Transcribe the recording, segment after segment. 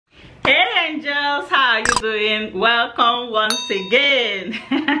angels, how are you doing? Welcome once again.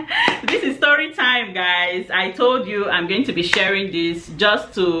 This is story time, guys. I told you I'm going to be sharing this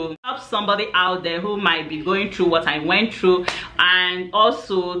just to help somebody out there who might be going through what I went through, and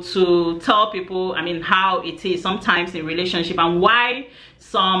also to tell people, how it is sometimes in relationship and why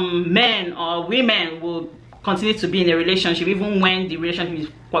some men or women will continue to be in a relationship even when the relationship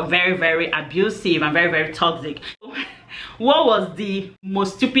is very, very abusive and very, very toxic. What was the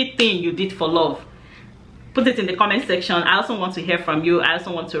most stupid thing you did for love? Put it in the comment section. I also want to hear from you. I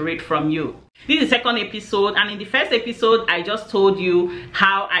also want to read from you. This is the second episode, and in the first episode I just told you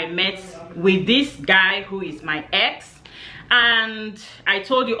how I met with this guy who is my ex, and I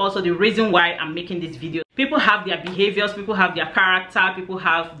told you also the reason why I'm making this video. People have their behaviors, people have their character, people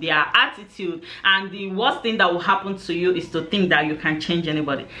have their attitude, and the worst thing that will happen to you is to think that you can change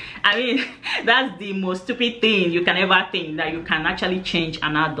anybody. That's the most stupid thing you can ever think, that you can actually change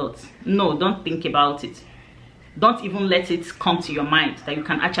an adult. No, don't think about it. Don't even let it come to your mind that you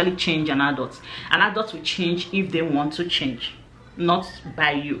can actually change an adult. An adult will change if they want to change, not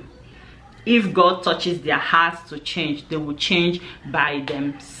by you. If God touches their hearts to change, they will change by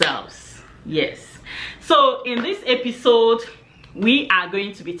themselves. Yes. So in this episode, we are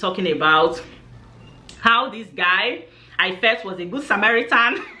going to be talking about how this guy I felt was a good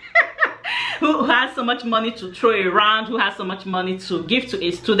Samaritan who has so much money to throw around, who has so much money to give to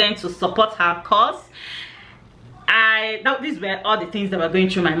a student to support her cause. These were all the things that were going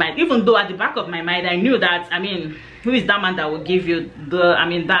through my mind, even though at the back of my mind I knew that, who is that man that will give you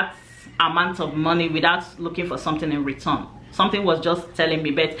that amount of money without looking for something in return? Something was just telling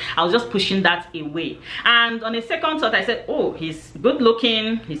me, but I was just pushing that away. And on a second thought, I said, oh, he's good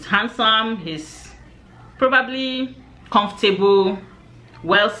looking, he's handsome, he's probably comfortable,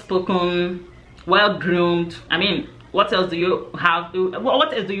 well spoken, well groomed. What else do you have?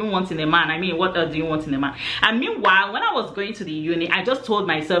 What else do you want in a man? What else do you want in a man? And meanwhile, when I was going to the uni, I just told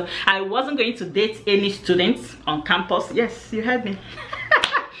myself I wasn't going to date any students on campus. Yes, you heard me.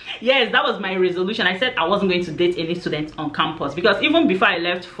 Yes, that was my resolution. I said I wasn't going to date any students on campus, because even before I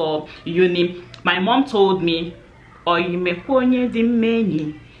left for uni, my mom told me, "Oh, you me konye di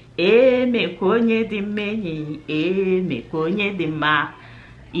meni, me konye di meni, me konye di ma,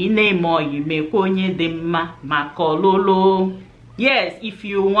 ine mo you me konye di ma makololo." Yes, if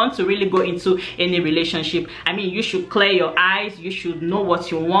you want to really go into any relationship, you should clear your eyes. You should know what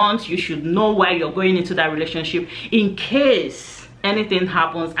you want. You should know why you're going into that relationship, in case anything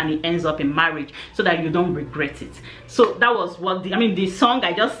happens and it ends up in marriage, so that you don't regret it. So that was what the song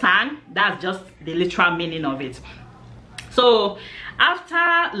I just sang, that's just the literal meaning of it. So after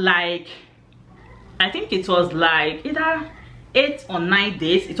I think it was either 8 or 9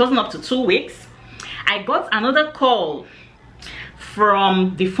 days, it wasn't up to 2 weeks, I got another call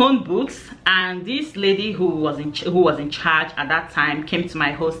from the phone books, and this lady who was in charge at that time came to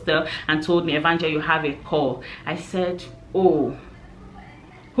my hostel and told me, "Evangel, you have a call." I said, "Oh,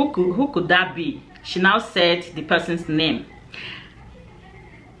 who could that be?" She now said the person's name.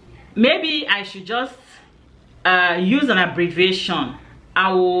 Maybe I should just use an abbreviation.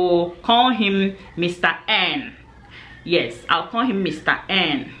 I will call him Mr. N. Yes, I'll call him Mr.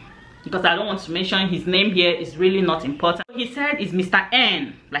 N, because I don't want to mention his name here. It's really not important. He said it's Mr.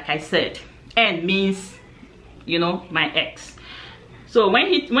 N. Like I said, N means, my ex. So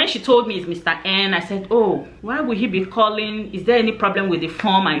when she told me it's Mr. N, I said, "Oh, why would he be calling? Is there any problem with the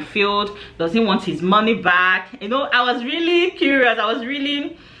form I filled? Does he want his money back?" I was really curious. I was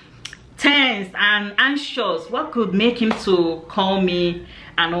really tense and anxious. What could make him to call me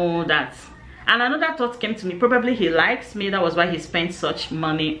and all that? And another thought came to me. Probably he likes me. That was why he spent such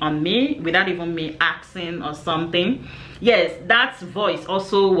money on me without even me asking or something. Yes, that voice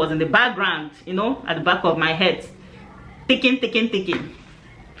also was in the background, at the back of my head. Thinking.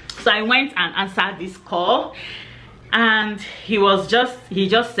 So I went and answered this call, and he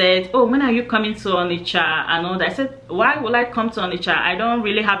just said, "Oh, when are you coming to Onitsha?" and all that. I said, "Why will I come to Onitsha? I don't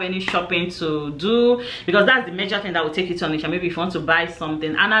really have any shopping to do," because that's the major thing that will take you to Onitsha. Maybe if you want to buy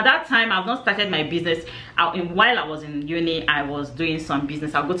something. And at that time, I've not started my business. While I was in uni, I was doing some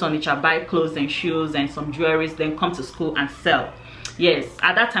business. I'll go to Onitsha, buy clothes and shoes and some jewelry, then come to school and sell. Yes,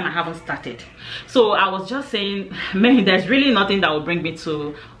 at that time I haven't started. So I was just saying, man, there's really nothing that will bring me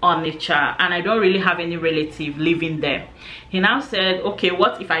to Onitsha, and I don't really have any relative living there. He now said, "Okay,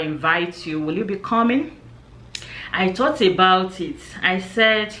 what if I invite you? Will you be coming?" I thought about it. I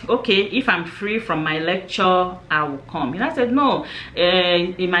said, "Okay, if I'm free from my lecture, I will come." And I said, "No,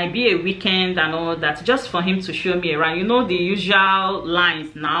 it might be a weekend and all that, just for him to show me around. The usual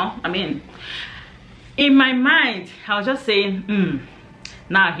lines now." In my mind, I was just saying,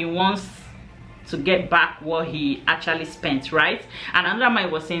 now he wants to get back what he actually spent, right? And another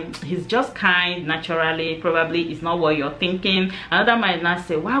man was saying he's just kind naturally, probably it's not what you're thinking. Another man now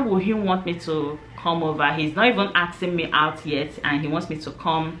say, why would he want me to come over? He's not even asking me out yet, and he wants me to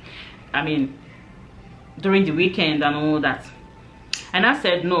come, I mean, during the weekend and all that. And I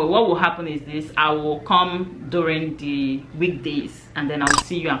said, no, what will happen is this: I will come during the weekdays, and then I will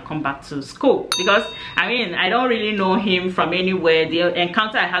see you and come back to school. Because I mean, I don't really know him from anywhere. The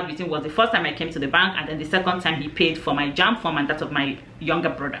encounter I had with him was the first time I came to the bank, and then the second time he paid for my jam form and that of my younger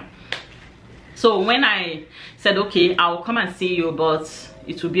brother. So when I said, okay, I'll come and see you, but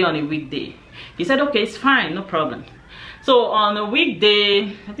it will be on a weekday, he said, okay, it's fine, no problem. So on a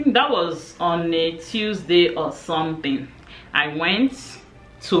weekday, I think that was on a Tuesday or something, I went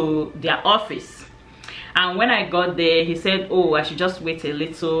to their office, and when I got there, he said, oh, I should just wait a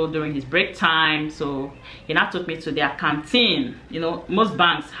little during his break time. So he now took me to their canteen. You know, most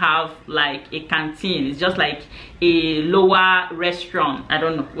banks have like a canteen. It's just like a lower restaurant. I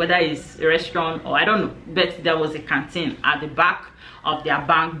don't know whether it's a restaurant or I don't know, but there was a canteen at the back of their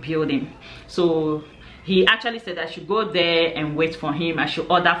bank building. So he actually said I should go there and wait for him. I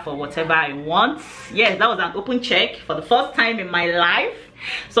should order for whatever I want. Yes, that was an open check. For the first time in my life,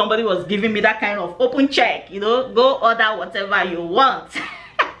 somebody was giving me that kind of open check, you know, go order whatever you want.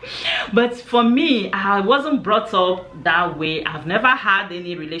 But for me, I wasn't brought up that way. I've never had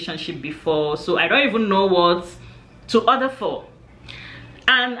any relationship before, so I don't even know what to order for.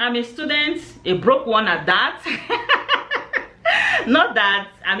 And I'm a student, a broke one at that. Not that,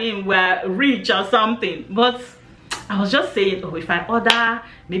 I mean, we're rich or something, but I was just saying, oh, if I order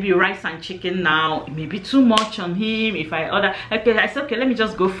maybe rice and chicken now, it may be too much on him. If I order, okay, I said, okay, let me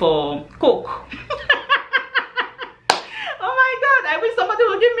just go for Coke. Oh my God, I wish somebody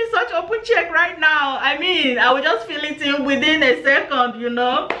would give me such open check right now. I mean, I would just fill it in within a second, you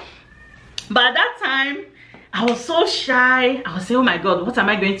know. But at that time, I was so shy. I was saying, oh my God, what am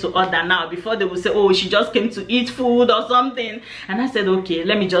I going to order now? Before they would say, oh, she just came to eat food or something. And I said, okay,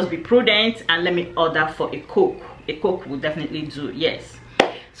 let me just be prudent and let me order for a Coke. A Coke will definitely do, yes.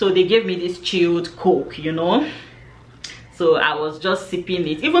 So they gave me this chilled Coke, you know. So I was just sipping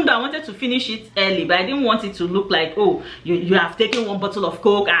it, even though I wanted to finish it early, but I didn't want it to look like, oh, you have taken one bottle of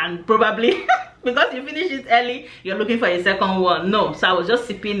Coke and probably because you finish it early, you're looking for a second one. No, so I was just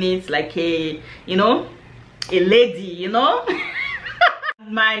sipping it like a, you know, a lady, you know.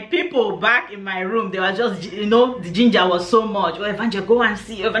 My people back in my room, they were just, you know, the ginger was so much. Oh, Evangel, go and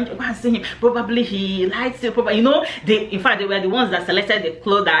see, Evangel, go and see him. Probably he likes you, probably, you know. In fact, they were the ones that selected the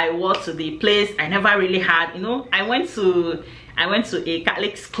clothes that I wore to the place. I never really had, you know. I went to a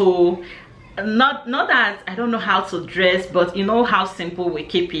Catholic school. Not that I don't know how to dress, but you know how simple we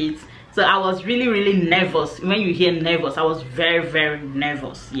keep it. So I was really nervous. When you hear nervous, I was very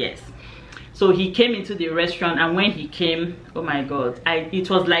nervous, yes. So he came into the restaurant, and when he came, oh my God, it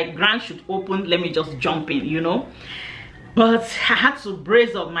was like ground should open, let me just jump in, you know. But I had to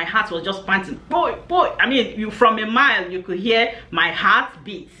brace up. My heart was just panting. Boy. I mean, from a mile, you could hear my heart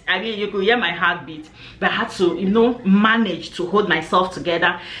beat. I mean, you could hear my heart beat. But I had to, you know, manage to hold myself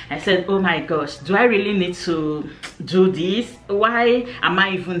together. I said, oh my gosh, do I really need to do this? Why am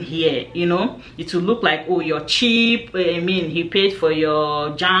I even here? You know, it will look like, oh, you're cheap. I mean, he paid for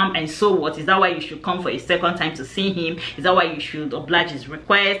your jam, and so what? Is that why you should come for a second time to see him? Is that why you should oblige his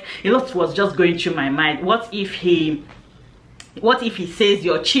request? A lot was just going through my mind. What if he says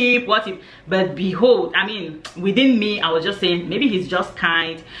you're cheap? What if? But behold, I mean, within me, I was just saying, maybe he's just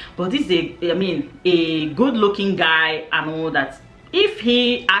kind, but this is a good looking guy and all that. If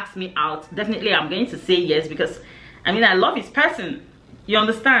he asks me out, definitely I'm going to say yes, because I mean, I love his person. You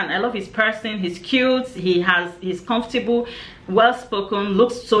understand? I love his person. He's cute, he's comfortable, well spoken,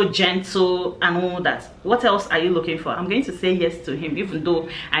 looks so gentle and all that. What else are you looking for? I'm going to say yes to him, even though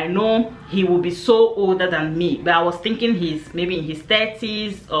I know he will be so older than me. But I was thinking he's maybe in his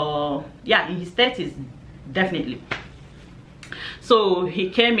 30s, or yeah, in his 30s, definitely. So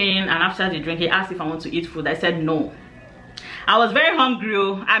he came in, and after the drink, he asked if I want to eat food. I said no. I was very hungry.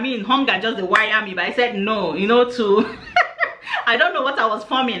 I mean, hunger just the wire me, but I said no, you know, to I don't know what I was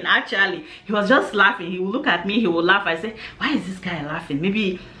forming actually. He was just laughing. He would look at me, he would laugh. I said, why is this guy laughing?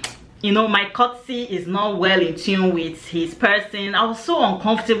 Maybe, you know, my courtesy is not well in tune with his person. I was so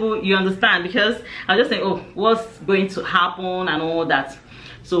uncomfortable, you understand, because I was just saying, oh, what's going to happen and all that.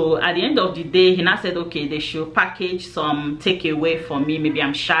 So at the end of the day, he now said, okay, they should package some takeaway for me. Maybe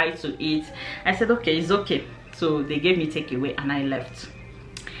I'm shy to eat. I said, okay, it's okay. So they gave me takeaway and I left.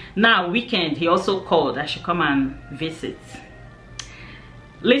 Now weekend, he also called I should come and visit.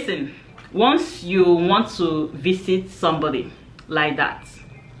 Listen, once you want to visit somebody like that,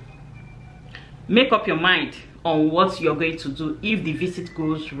 make up your mind on what you're going to do if the visit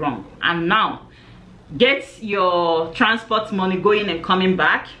goes wrong. And now get your transport money going and coming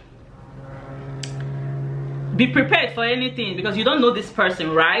back. Be prepared for anything, because you don't know this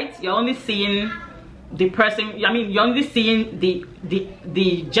person, right? You're only seeing the person, I mean, you're only seeing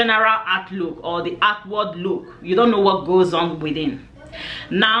the general outlook or the outward look. You don't know what goes on within.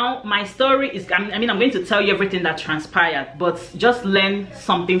 Now my story is, I mean, I'm going to tell you everything that transpired, but just learn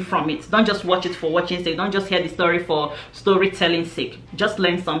something from it. Don't just watch it for watching sake. Don't just hear the story for storytelling sake. Just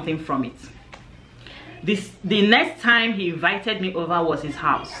learn something from it. The next time he invited me over was his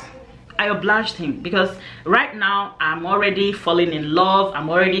house. I obliged him, because right now I'm already falling in love. I'm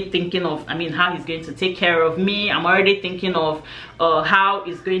already thinking of, I mean, how he's going to take care of me. I'm already thinking of how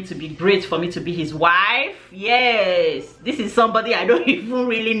it's going to be great for me to be his wife. Yes, this is somebody I don't even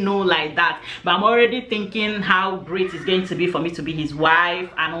really know like that, but I'm already thinking how great it's going to be for me to be his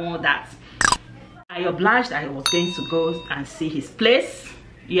wife and all that. I obliged. I was going to go and see his place.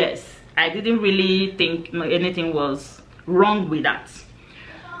 Yes, I didn't really think anything was wrong with that.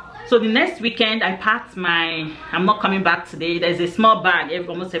 So the next weekend, I packed my, I'm not coming back today. There's a small bag,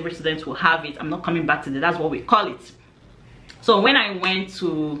 almost every student will have it. I'm not coming back today, that's what we call it. So when I went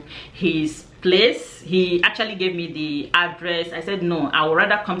to his place, he actually gave me the address. I said, no, I would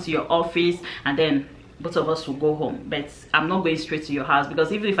rather come to your office and then both of us will go home, but I'm not going straight to your house,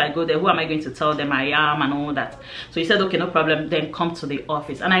 because even if I go there, who am I going to tell them I am and all that? So he said, okay, no problem, then come to the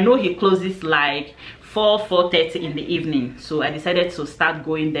office. And I know he closes like 4:30 in the evening, so I decided to start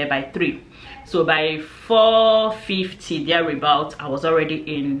going there by 3. So by 4:50 thereabout, I was already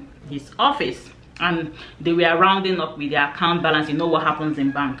in his office, and they were rounding up with their account balance. You know what happens in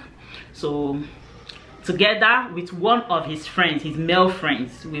bank. So together with one of his friends, his male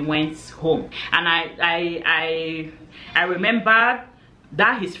friends, we went home. And I remember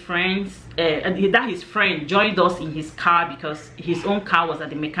that his friend joined us in his car, because his own car was at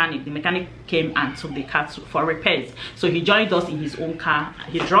the mechanic. The mechanic came and took the car for repairs, so he joined us in his own car.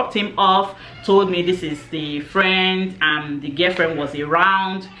 He dropped him off, told me this is the friend, and the girlfriend was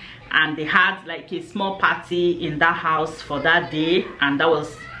around, and they had like a small party in that house for that day, and that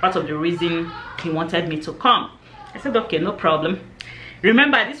was part of the reason he wanted me to come. I said, okay, no problem.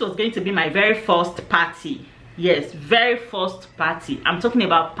 Remember, this was going to be my very first party. Yes, very first party. I'm talking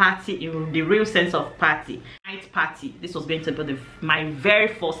about party in the real sense of party. Night party. This was going to be my very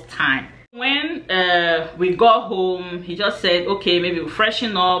first time. When we got home, he just said, okay, maybe we'll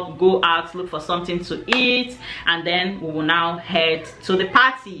freshen up, go out, look for something to eat, and then we will now head to the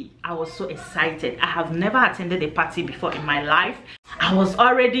party. I was so excited. I have never attended a party before in my life. I was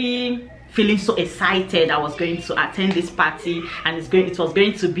already feeling so excited. I was going to attend this party, and it was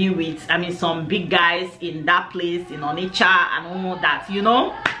going to be with, I mean, some big guys in that place in Onitsha and all that, you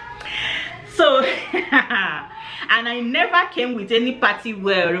know. So and I never came with any party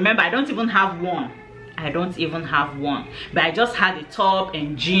wear. Remember, I don't even have one. I don't even have one, but I just had a top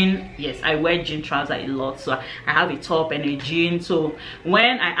and jean. Yes, I wear jean trousers a lot, so I have a top and a jean. So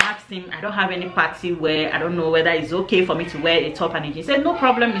when I asked him, I don't have any party wear, I don't know whether it's okay for me to wear a top and a jean, he said no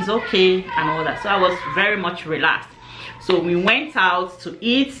problem, it's okay and all that. So I was very much relaxed. So we went out to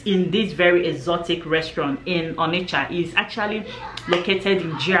eat in this very exotic restaurant in Onitsha. It's actually located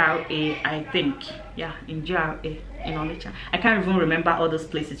in GRA, I think. Yeah, in GRA in Onitsha. I can't even remember all those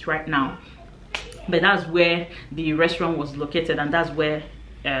places right now, but that's where the restaurant was located, and that's where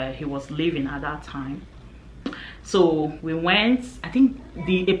he was living at that time. So we went. I think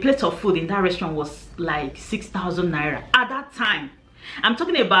a plate of food in that restaurant was like 6,000 naira at that time. I'm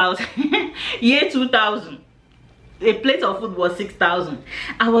talking about year 2000. A plate of food was 6,000.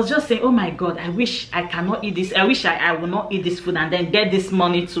 I was just saying, oh my god, I wish I cannot eat this. I wish I will not eat this food and then get this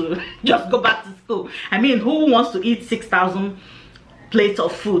money to just go back to school. I mean, who wants to eat 6,000 plates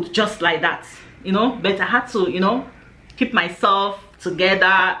of food just like that, you know? But I had to, you know, keep myself together.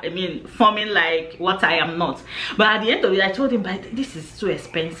 I mean, forming like what I am not. But at the end of it, I told him, but this is too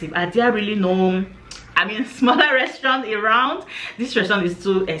expensive. I didn't really know, I mean, smaller restaurant around. This restaurant is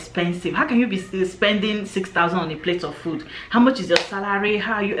too expensive. How can you be spending 6,000 on a plate of food? How much is your salary?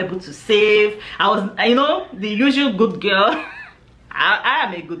 How are you able to save? I was, you know, the usual good girl. I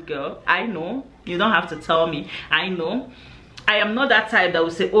am a good girl. I know. You don't have to tell me. I know. I am not that type that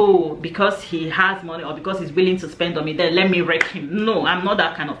will say, oh, because he has money or because he's willing to spend on me, then let me wreck him. No, I'm not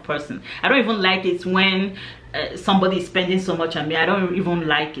that kind of person. I don't even like it when somebody is spending so much on me. I don't even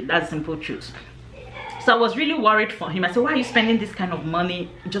like it. That's the simple truth. So I was really worried for him. I said, why are you spending this kind of money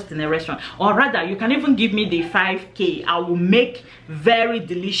just in a restaurant? Or rather, you can even give me the 5K. I will make very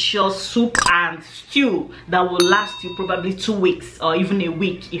delicious soup and stew that will last you probably 2 weeks or even a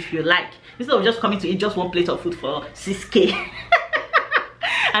week if you like. Instead of just coming to eat just one plate of food for 6K.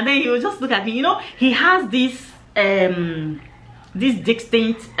 And then he will just look at me. You know, he has this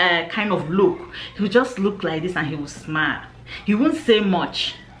distinct kind of look. He will just look like this and he will smile. He won't say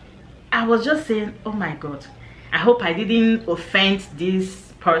much. I was just saying, oh my God, I hope I didn't offend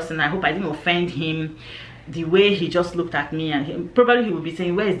this person. I hope I didn't offend him. The way he just looked at me, and probably he would be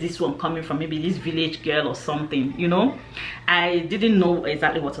saying, where is this one coming from? Maybe this village girl or something, you know. I didn't know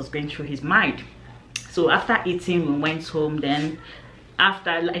exactly what was going through his mind. So after eating, we went home. Then after,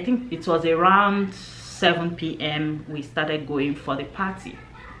 I think it was around 7 p.m, we started going for the party.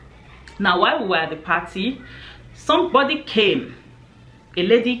 Now while we were at the party, somebody came. A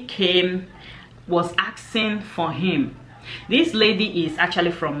lady came, was asking for him. This lady is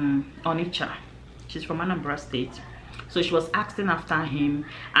actually from Onitsha. She's from Anambra State. So she was asking after him,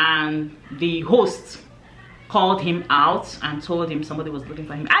 and the host called him out and told him somebody was looking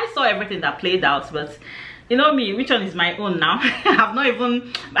for him. I saw everything that played out, but you know me, which one is my own now? I've not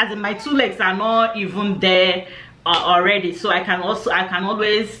even, as in my 2 legs are not even there already. So I can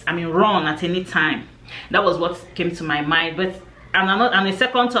always, I mean, run at any time. That was what came to my mind. But and a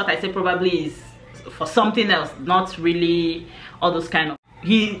second thought, I say probably is for something else, not really all those kind of.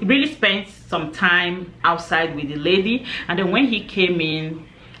 He really spent some time outside with the lady, and then when he came in,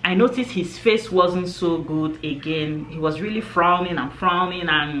 I noticed his face wasn't so good again. He was really frowning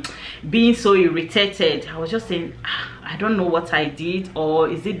and being so irritated. I was just saying, I don't know what I did, or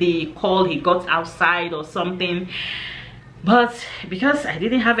is it the call he got outside or something. But because I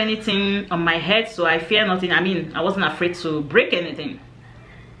didn't have anything on my head, so I fear nothing. I mean, I wasn't afraid to break anything.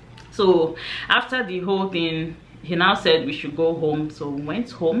 So after the whole thing, he now said we should go home. So we went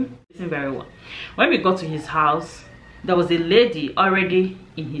home. Listen very well. When we got to his house, there was a lady already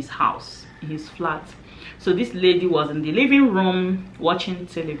in his house, in his flat. So this lady was in the living room watching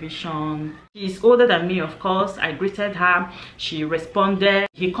television. She's older than me, of course. I greeted her. She responded.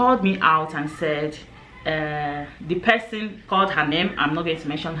 He called me out and said, the person called her name. I'm not going to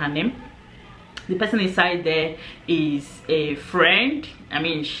mention her name. The person inside there is a friend. I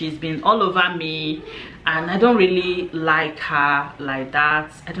mean, she's been all over me, and I don't really like her like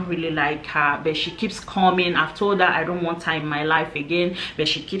that. I don't really like her, but she keeps coming. I've told her I don't want her in my life again, but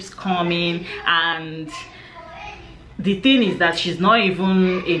she keeps coming. And the thing is that she's not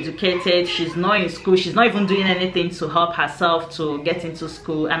even educated, she's not in school, she's not even doing anything to help herself to get into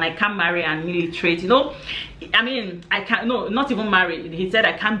school. And I can't marry an illiterate, you know. I mean, I can't, no, not even marry. He said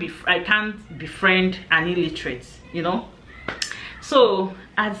I can't befriend an illiterate, you know. So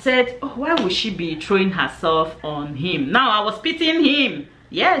I said, oh, why would she be throwing herself on him? Now I was pitying him.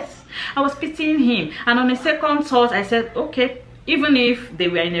 Yes, I was pitying him. And on a second thought, I said, okay, even if they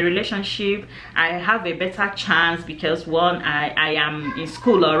were in a relationship, I have a better chance, because one, I am in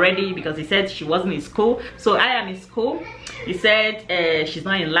school already, because he said she wasn't in school. So I am in school. He said she's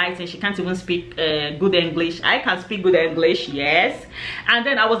not enlightened, she can't even speak good English. I can speak good English, yes. And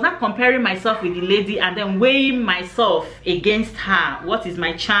then I was not comparing myself with the lady and then weighing myself against her. What is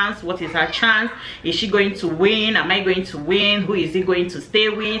my chance? What is her chance? Is she going to win? Am I going to win? Who is he going to stay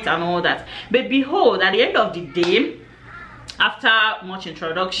with? And all that. But behold, at the end of the day, after much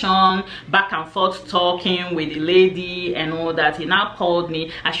introduction, back and forth talking with the lady and all that, he now called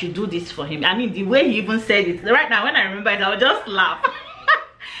me. I should do this for him. I mean, the way he even said it, right now when I remember it, I'll just laugh.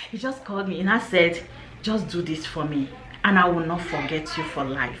 He just called me and I said, just do this for me and I will not forget you for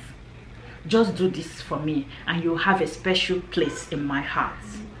life. Just do this for me and you'll have a special place in my heart.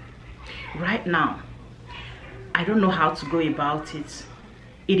 Right now, I don't know how to go about it.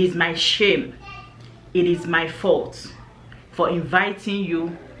 It is my shame. It is my fault for inviting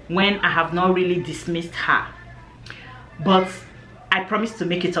you when I have not really dismissed her. But I promise to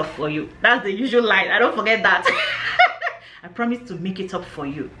make it up for you. That's the usual line. I don't forget that. I promise to make it up for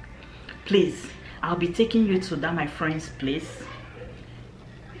you. Please, I'll be taking you to that my friend's place.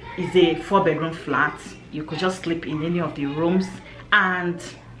 It's a 4-bedroom flat. You could just sleep in any of the rooms. And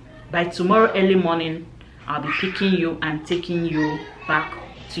by tomorrow early morning, I'll be picking you and taking you back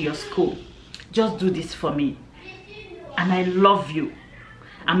to your school. Just do this for me. And I love you.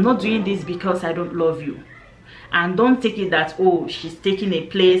 I'm not doing this because I don't love you. And don't take it that, oh, she's taking a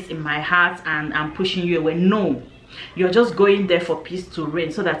place in my heart and I'm pushing you away. No, you're just going there for peace to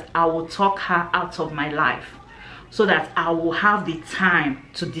reign, so that I will talk her out of my life, so that I will have the time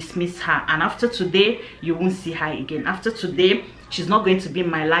to dismiss her. And after today, you won't see her again. After today, she's not going to be in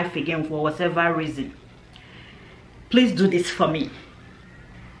my life again for whatever reason. please do this for me.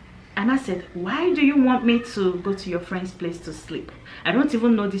 And I said, why do you want me to go to your friend's place to sleep? I don't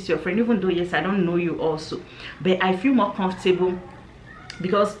even know this your friend, even though yes, I don't know you also, but I feel more comfortable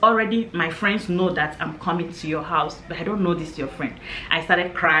because already my friends know that I'm coming to your house, but I don't know this your friend. I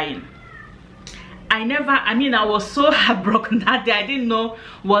started crying. I was so heartbroken that day. I didn't know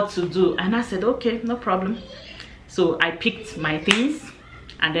what to do. And I said, okay, no problem. So I picked my things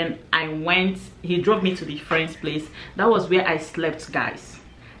and then I went. He drove me to the friend's place. That was where I slept, guys.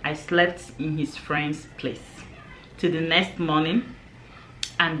 I slept in his friend's place till the next morning.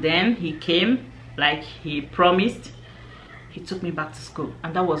 And then he came like he promised. He took me back to school,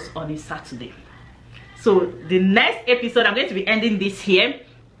 and that was on a Saturday. So the next episode, I'm going to be ending this here.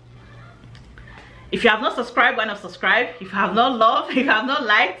 If you have not subscribed, why not subscribe? If you have not loved, if you have not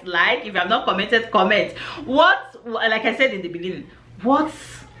liked, like. If you have not commented, comment. Like I said in the beginning, what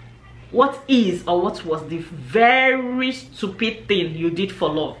is or what was the very stupid thing you did for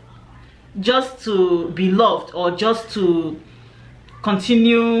love? Just to be loved, or just to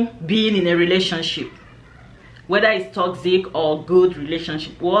continue being in a relationship? Whether it's toxic or good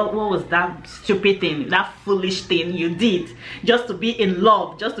relationship, what was that stupid thing, that foolish thing you did just to be in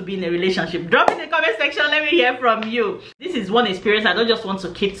love, just to be in a relationship? Drop in the comment section, let me hear from you. This is one experience I don't just want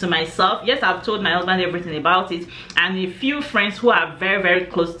to keep to myself. Yes, I've told my husband everything about it, and a few friends who are very, very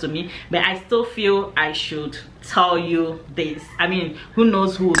close to me, but I still feel I should tell you this. I mean, who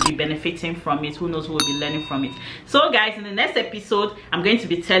knows who will be benefiting from it, who knows who will be learning from it. So guys, in the next episode, I'm going to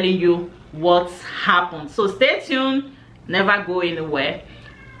be telling you what's happened. So stay tuned, never go anywhere.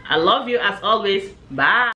 I love you as always. Bye.